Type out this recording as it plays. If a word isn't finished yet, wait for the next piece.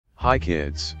Hi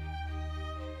kids.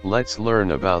 Let's learn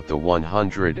about the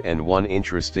 101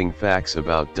 interesting facts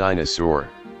about dinosaur.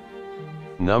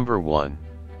 Number 1.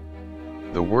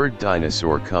 The word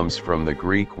dinosaur comes from the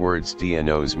Greek words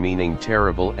dianos meaning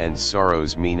terrible and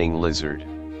sauros meaning lizard.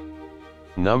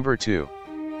 Number 2.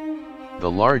 The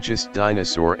largest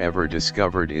dinosaur ever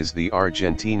discovered is the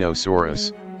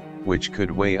Argentinosaurus, which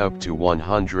could weigh up to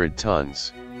 100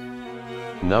 tons.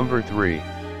 Number 3.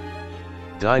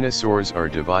 Dinosaurs are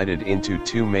divided into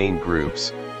two main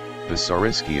groups, the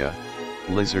Saurischia,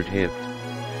 lizard-hipped,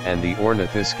 and the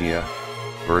Ornithischia,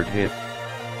 bird-hipped.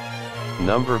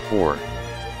 Number 4.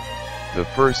 The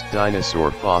first dinosaur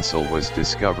fossil was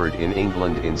discovered in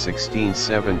England in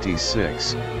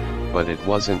 1676, but it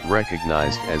wasn't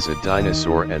recognized as a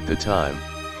dinosaur at the time.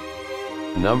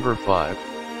 Number 5.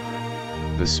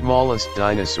 The smallest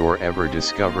dinosaur ever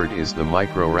discovered is the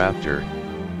Microraptor,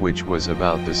 which was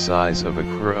about the size of a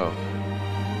crow.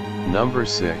 Number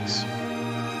 6.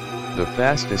 The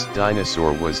fastest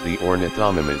dinosaur was the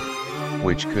ornithomimid,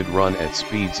 which could run at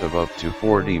speeds of up to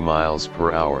 40 miles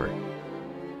per hour.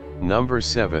 Number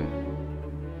 7.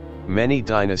 Many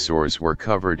dinosaurs were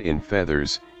covered in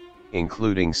feathers,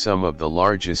 including some of the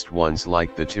largest ones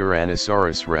like the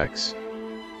Tyrannosaurus rex.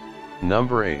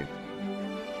 Number 8.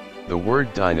 The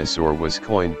word dinosaur was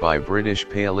coined by British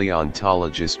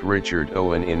paleontologist Richard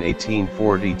Owen in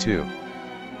 1842.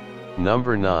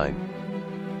 Number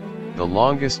 9. The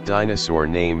longest dinosaur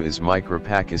name is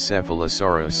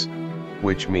Micropachycephalosaurus,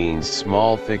 which means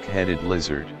small thick-headed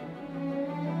lizard.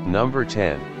 Number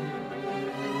 10.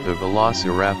 The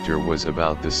velociraptor was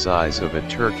about the size of a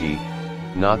turkey,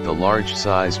 not the large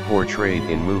size portrayed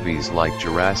in movies like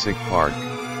Jurassic Park.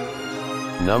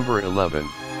 Number 11.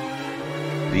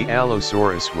 The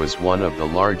Allosaurus was one of the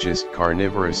largest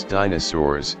carnivorous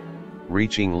dinosaurs,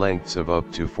 reaching lengths of up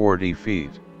to 40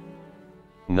 feet.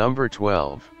 Number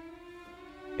 12.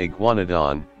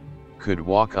 Iguanodon could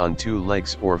walk on 2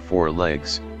 legs or 4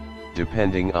 legs,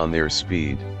 depending on their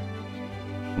speed.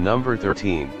 Number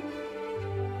 13.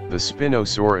 The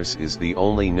Spinosaurus is the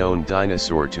only known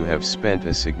dinosaur to have spent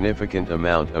a significant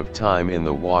amount of time in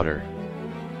the water.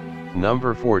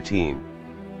 Number 14.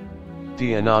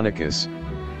 Deinonychus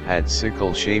had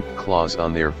sickle-shaped claws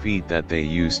on their feet that they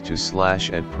used to slash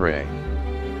at prey.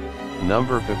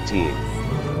 Number 15.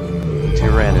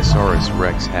 Tyrannosaurus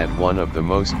rex had one of the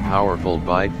most powerful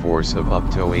bite force of up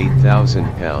to 8,000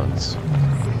 pounds.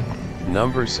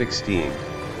 Number 16.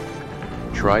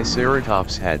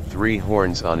 Triceratops had 3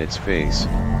 horns on its face,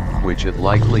 which it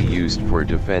likely used for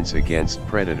defense against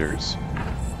predators.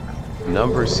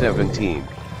 Number 17.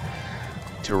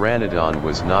 Pteranodon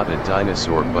was not a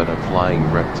dinosaur but a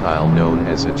flying reptile known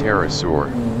as a pterosaur.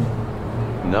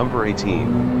 Number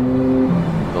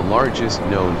 18. The largest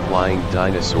known flying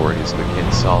dinosaur is the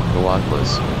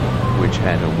Quetzalcoatlus, which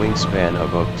had a wingspan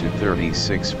of up to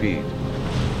 36 feet.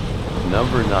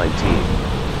 Number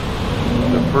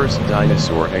 19. The first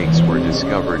dinosaur eggs were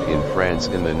discovered in France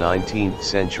in the 19th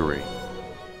century.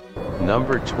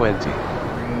 Number 20.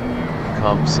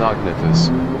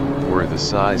 Compsognathus were the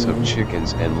size of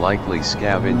chickens and likely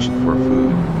scavenged for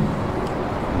food.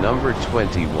 Number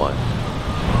 21.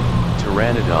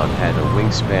 Pteranodon had a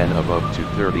wingspan of up to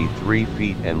 33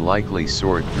 feet and likely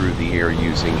soared through the air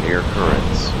using air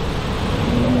currents.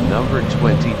 Number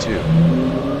 22.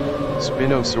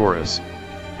 Spinosaurus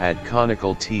had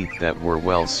conical teeth that were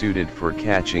well suited for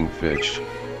catching fish.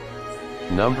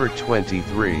 Number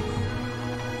 23.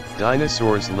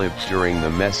 Dinosaurs lived during the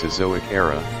Mesozoic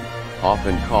era,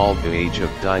 often called the Age of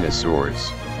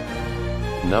Dinosaurs.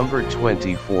 Number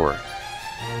 24.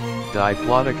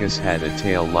 Diplodocus had a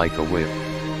tail like a whip.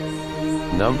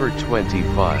 Number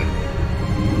 25.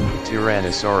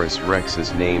 Tyrannosaurus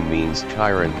rex's name means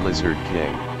tyrant lizard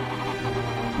king.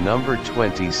 Number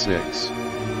 26.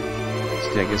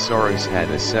 Stegosaurus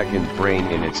had a second brain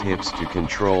in its hips to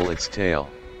control its tail.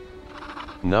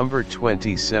 Number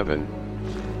 27.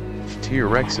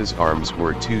 T-Rex's arms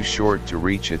were too short to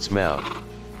reach its mouth.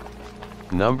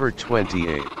 Number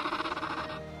 28.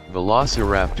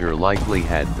 Velociraptor likely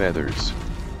had feathers.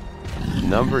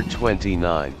 Number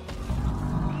 29.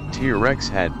 T-Rex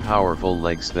had powerful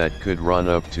legs that could run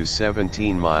up to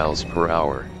 17 miles per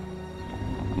hour.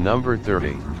 Number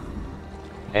 30.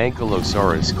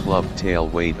 Ankylosaurus club tail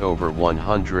weighed over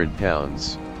 100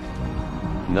 pounds.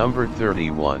 Number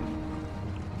 31.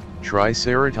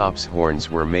 Triceratops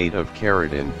horns were made of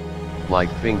keratin,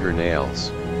 like fingernails.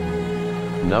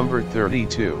 Number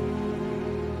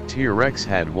 32. T-Rex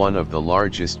had one of the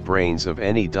largest brains of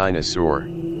any dinosaur.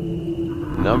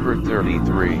 Number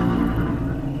 33.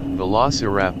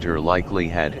 Velociraptor likely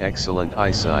had excellent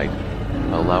eyesight,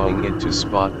 allowing it to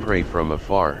spot prey from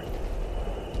afar.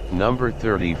 Number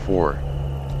 34.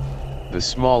 The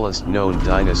smallest known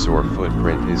dinosaur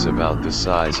footprint is about the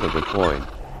size of a coin.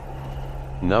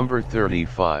 Number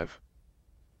 35.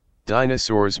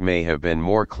 Dinosaurs may have been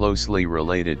more closely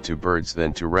related to birds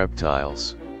than to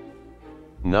reptiles.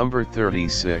 Number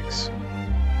 36.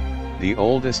 The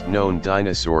oldest known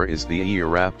dinosaur is the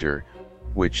Eoraptor,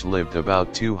 which lived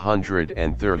about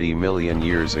 230 million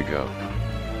years ago.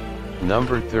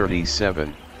 Number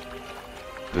 37.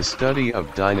 The study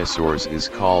of dinosaurs is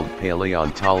called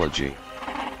paleontology.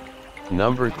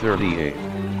 Number 38.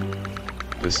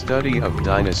 The study of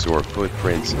dinosaur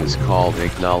footprints is called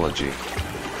ichnology.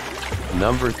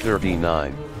 Number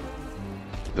 39.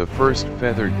 The first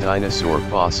feathered dinosaur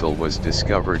fossil was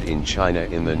discovered in China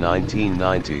in the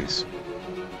 1990s.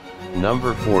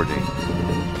 Number 40.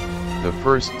 The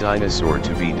first dinosaur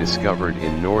to be discovered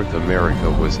in North America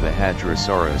was the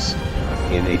Hadrosaurus,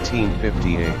 in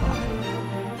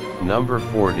 1858. Number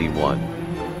 41.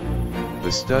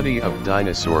 The study of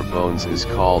dinosaur bones is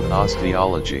called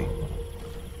osteology.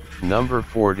 Number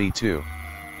 42.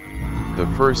 The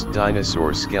first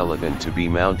dinosaur skeleton to be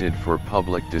mounted for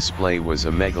public display was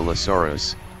a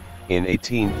Megalosaurus, in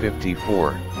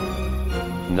 1854.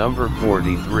 Number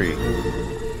 43.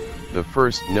 The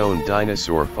first known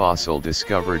dinosaur fossil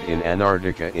discovered in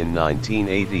Antarctica in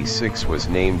 1986 was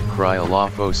named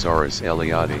Cryolophosaurus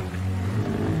ellioti.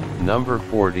 Number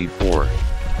 44.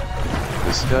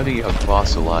 The study of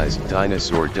fossilized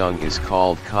dinosaur dung is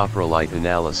called coprolite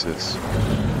analysis.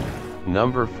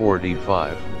 Number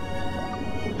 45.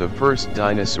 The first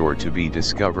dinosaur to be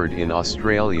discovered in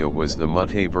Australia was the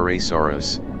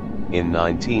Mudhabarasaurus, in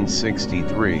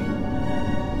 1963.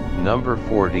 Number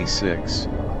 46.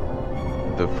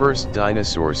 The first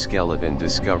dinosaur skeleton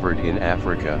discovered in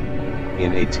Africa,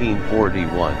 in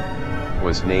 1841,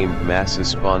 was named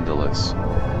Massospondylus.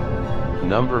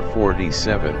 Number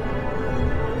 47.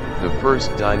 The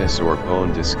first dinosaur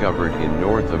bone discovered in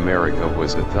North America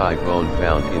was a thigh bone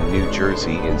found in New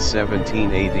Jersey in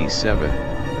 1787.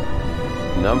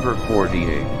 Number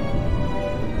 48.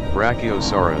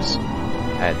 Brachiosaurus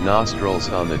had nostrils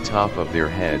on the top of their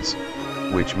heads,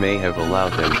 which may have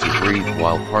allowed them to breathe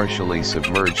while partially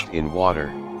submerged in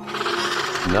water.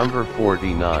 Number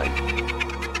 49.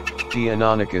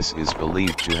 Deinonychus is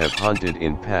believed to have hunted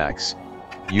in packs,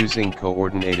 using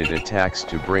coordinated attacks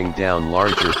to bring down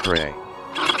larger prey.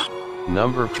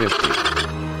 Number 50.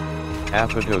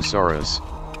 Apatosaurus,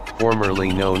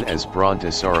 formerly known as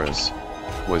Brontosaurus,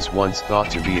 was once thought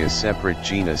to be a separate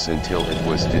genus until it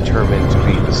was determined to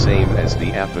be the same as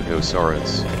the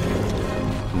Apatosaurus.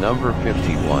 Number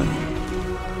 51.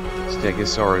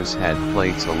 Stegosaurus had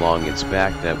plates along its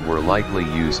back that were likely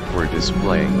used for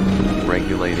display,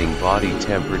 regulating body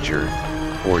temperature,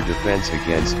 or defense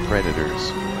against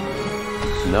predators.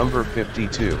 Number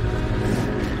 52.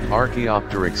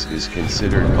 Archaeopteryx is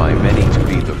considered by many to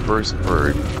be the first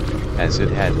bird, as it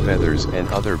had feathers and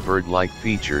other bird-like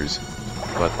features,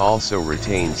 but also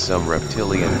retained some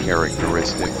reptilian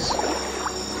characteristics.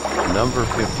 Number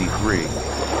 53.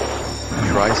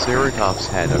 Triceratops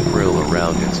had a frill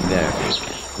around its neck,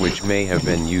 which may have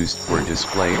been used for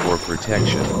display or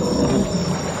protection.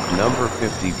 Number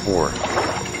 54.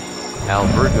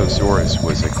 Albertosaurus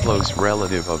was a close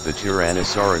relative of the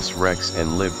Tyrannosaurus rex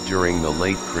and lived during the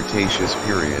late Cretaceous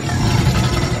period.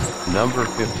 Number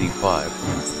 55.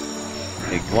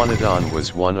 Iguanodon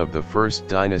was one of the first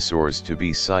dinosaurs to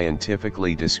be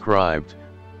scientifically described,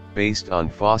 based on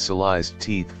fossilized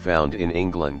teeth found in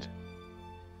England.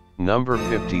 Number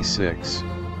 56.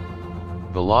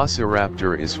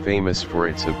 Velociraptor is famous for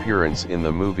its appearance in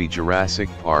the movie Jurassic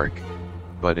Park,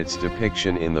 but its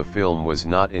depiction in the film was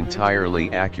not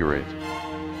entirely accurate.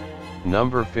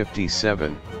 Number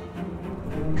 57.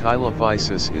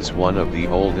 Chilophysis is one of the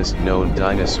oldest known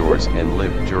dinosaurs and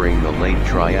lived during the late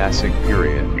Triassic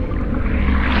period.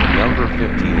 Number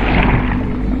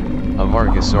 58.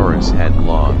 Amargasaurus had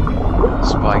long,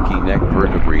 spiky neck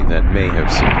vertebrae that may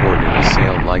have supported a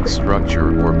sail-like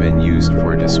structure or been used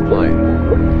for display.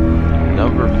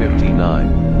 Number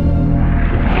 59.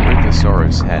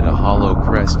 Corythosaurus had a hollow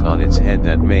crest on its head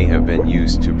that may have been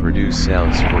used to produce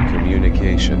sounds for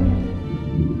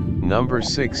communication. Number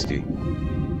 60.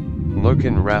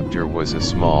 Leucanraptor was a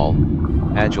small,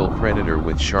 agile predator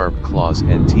with sharp claws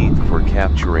and teeth for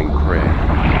capturing prey.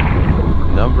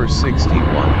 Number 61.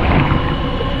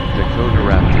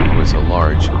 Dakotaraptor was a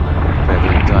large,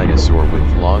 feathered dinosaur with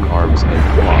long arms and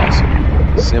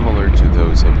claws, similar to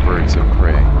those of birds of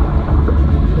prey.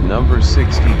 Number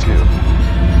 62.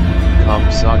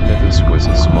 Compsognathus was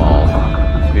a small,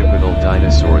 bipedal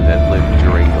dinosaur that lived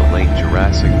during the late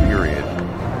Jurassic period.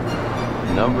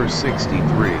 Number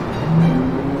 63.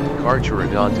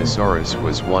 Carcharodontosaurus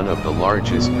was one of the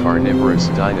largest carnivorous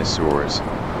dinosaurs,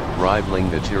 rivaling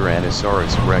the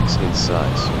Tyrannosaurus rex in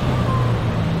size.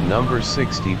 Number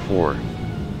 64.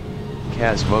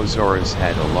 Chasmosaurus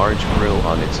had a large frill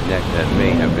on its neck that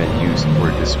may have been used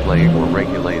for display or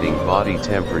regulating body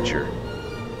temperature.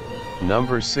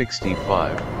 Number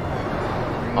 65.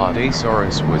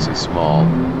 Audasaurus was a small,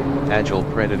 agile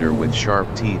predator with sharp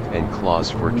teeth and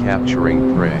claws for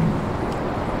capturing prey.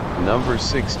 Number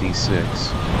 66.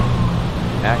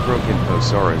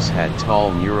 Acrocanthosaurus had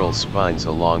tall neural spines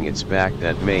along its back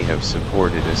that may have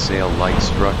supported a sail-like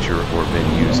structure or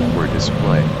been used for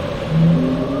display.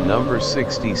 Number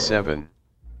 67.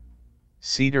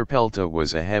 Cedarpelta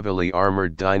was a heavily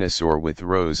armored dinosaur with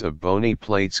rows of bony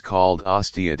plates called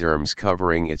osteoderms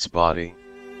covering its body.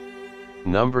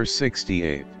 Number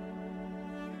 68.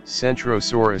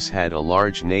 Centrosaurus had a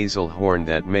large nasal horn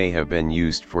that may have been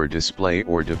used for display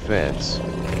or defense.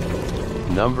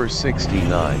 Number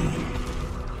 69.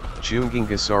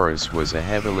 Chungingosaurus was a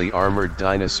heavily armored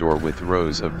dinosaur with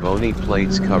rows of bony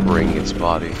plates covering its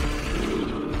body.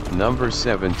 Number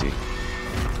 70.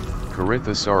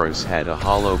 Corythosaurus had a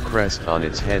hollow crest on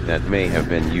its head that may have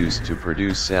been used to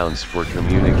produce sounds for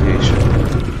communication.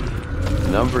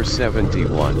 Number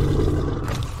 71.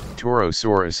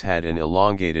 Torosaurus had an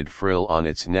elongated frill on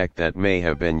its neck that may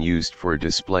have been used for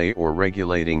display or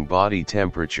regulating body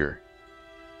temperature.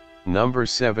 Number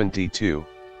 72.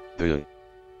 The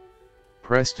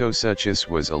Prestosuchus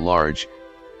was a large,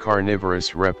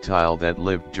 carnivorous reptile that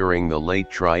lived during the late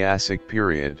Triassic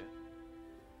period.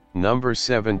 Number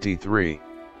 73.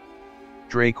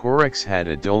 Dracorex had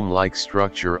a dome-like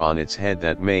structure on its head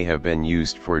that may have been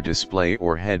used for display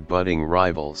or head-butting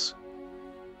rivals.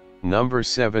 Number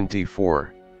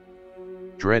 74.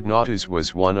 Dreadnoughtus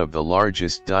was one of the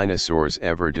largest dinosaurs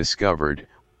ever discovered,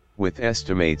 with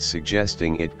estimates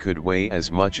suggesting it could weigh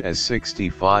as much as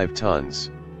 65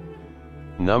 tons.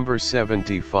 Number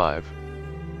 75.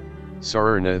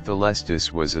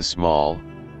 Saurnatholestis was a small,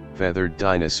 feathered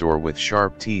dinosaur with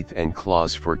sharp teeth and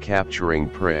claws for capturing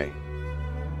prey.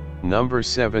 Number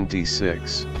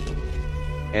 76.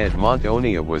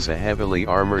 Edmontonia was a heavily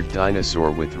armored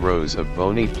dinosaur with rows of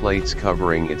bony plates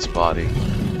covering its body.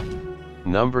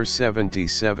 Number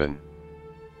 77.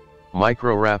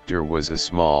 Microraptor was a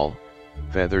small,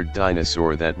 feathered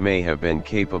dinosaur that may have been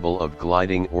capable of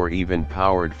gliding or even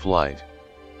powered flight.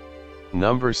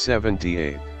 Number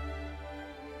 78.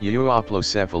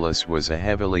 Euoplocephalus was a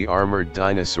heavily armored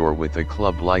dinosaur with a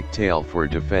club-like tail for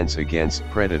defense against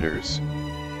predators.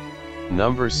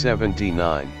 Number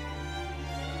 79.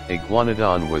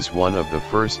 Iguanodon was one of the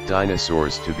first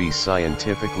dinosaurs to be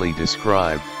scientifically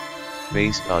described,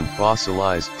 based on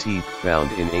fossilized teeth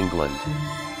found in England.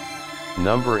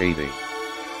 Number 80.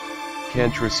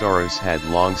 Kentrosaurus had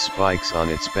long spikes on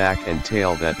its back and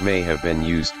tail that may have been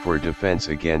used for defense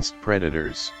against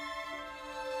predators.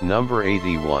 Number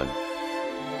 81.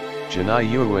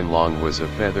 Janaiyuanlong was a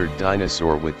feathered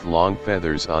dinosaur with long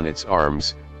feathers on its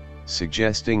arms,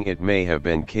 suggesting it may have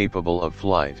been capable of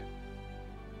flight.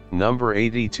 Number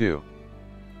 82.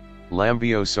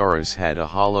 Lambeosaurus had a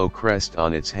hollow crest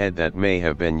on its head that may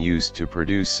have been used to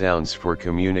produce sounds for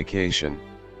communication.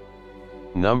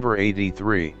 Number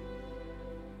 83.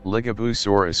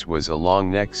 Ligabosaurus was a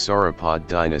long-necked sauropod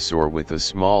dinosaur with a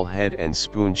small head and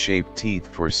spoon-shaped teeth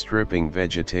for stripping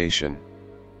vegetation.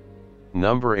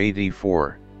 Number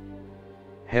 84.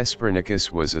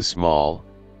 Hesperonychus was a small,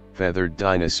 feathered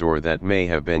dinosaur that may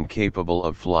have been capable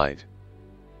of flight.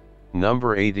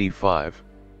 Number 85.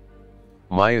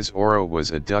 Maiasauro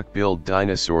was a duck-billed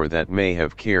dinosaur that may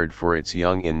have cared for its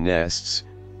young in nests,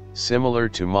 similar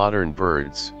to modern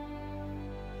birds.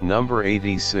 Number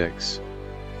 86.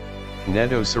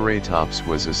 Netoceratops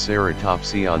was a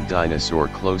ceratopsian dinosaur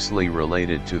closely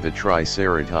related to the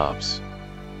Triceratops.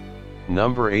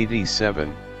 Number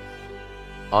 87.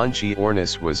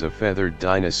 Onchiornis was a feathered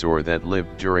dinosaur that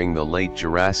lived during the late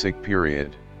Jurassic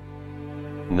period.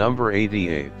 Number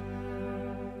 88.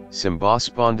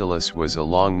 Symbospondylus was a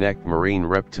long-necked marine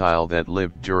reptile that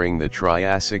lived during the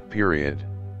Triassic period.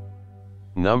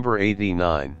 Number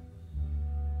 89.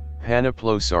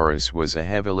 Panoplosaurus was a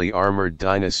heavily armored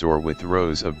dinosaur with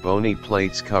rows of bony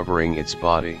plates covering its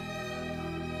body.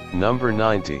 Number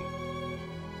 90.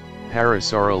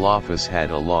 Parasaurolophus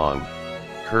had a long,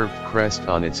 curved crest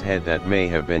on its head that may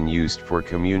have been used for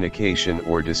communication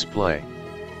or display.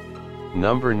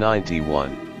 Number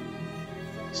 91.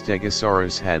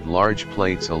 Stegosaurus had large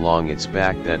plates along its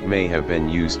back that may have been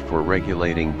used for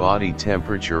regulating body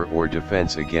temperature or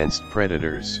defense against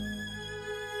predators.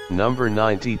 Number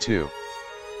 92.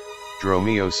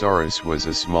 Dromaeosaurus was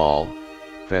a small,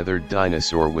 feathered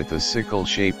dinosaur with a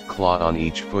sickle-shaped claw on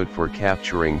each foot for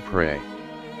capturing prey.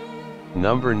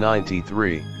 Number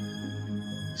 93.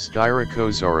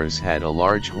 Styracosaurus had a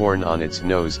large horn on its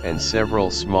nose and several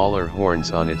smaller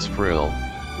horns on its frill,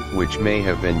 which may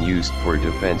have been used for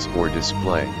defense or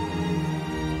display.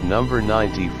 Number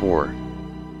 94.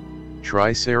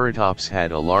 Triceratops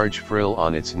had a large frill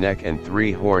on its neck and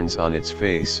 3 horns on its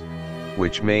face,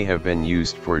 which may have been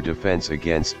used for defense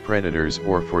against predators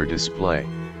or for display.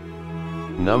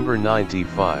 Number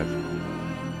 95.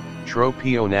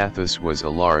 Tropeognathus was a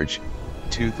large,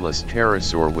 toothless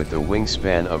pterosaur with a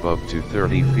wingspan of up to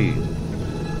 30 feet.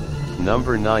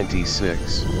 Number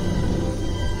 96.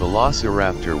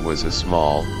 Velociraptor was a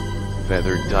small,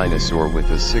 feathered dinosaur with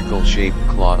a sickle-shaped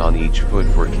claw on each foot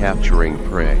for capturing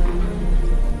prey.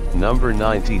 Number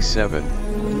 97.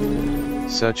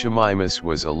 Suchomimus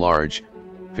was a large,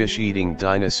 fish-eating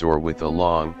dinosaur with a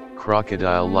long,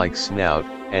 crocodile-like snout,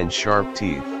 and sharp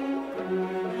teeth.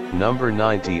 Number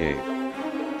 98.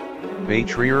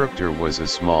 Batroraptor was a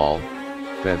small,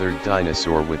 feathered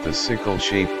dinosaur with a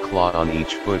sickle-shaped claw on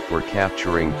each foot for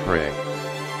capturing prey.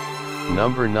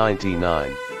 Number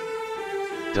 99.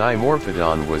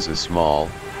 Dimorphodon was a small,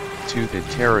 toothed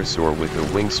pterosaur with a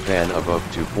wingspan of up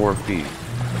to 4 feet.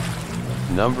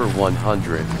 Number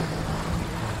 100.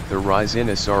 The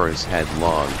Rhizinosaurus had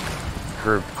long,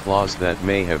 curved claws that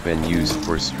may have been used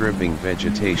for stripping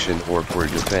vegetation or for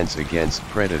defense against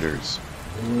predators.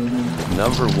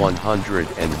 Number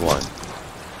 101.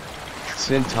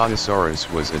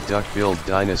 Syntogosaurus was a duck-billed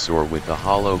dinosaur with a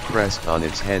hollow crest on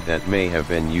its head that may have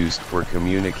been used for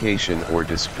communication or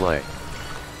display.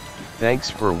 Thanks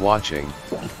for watching.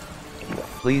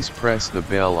 Please press the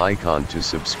bell icon to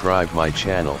subscribe my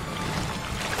channel.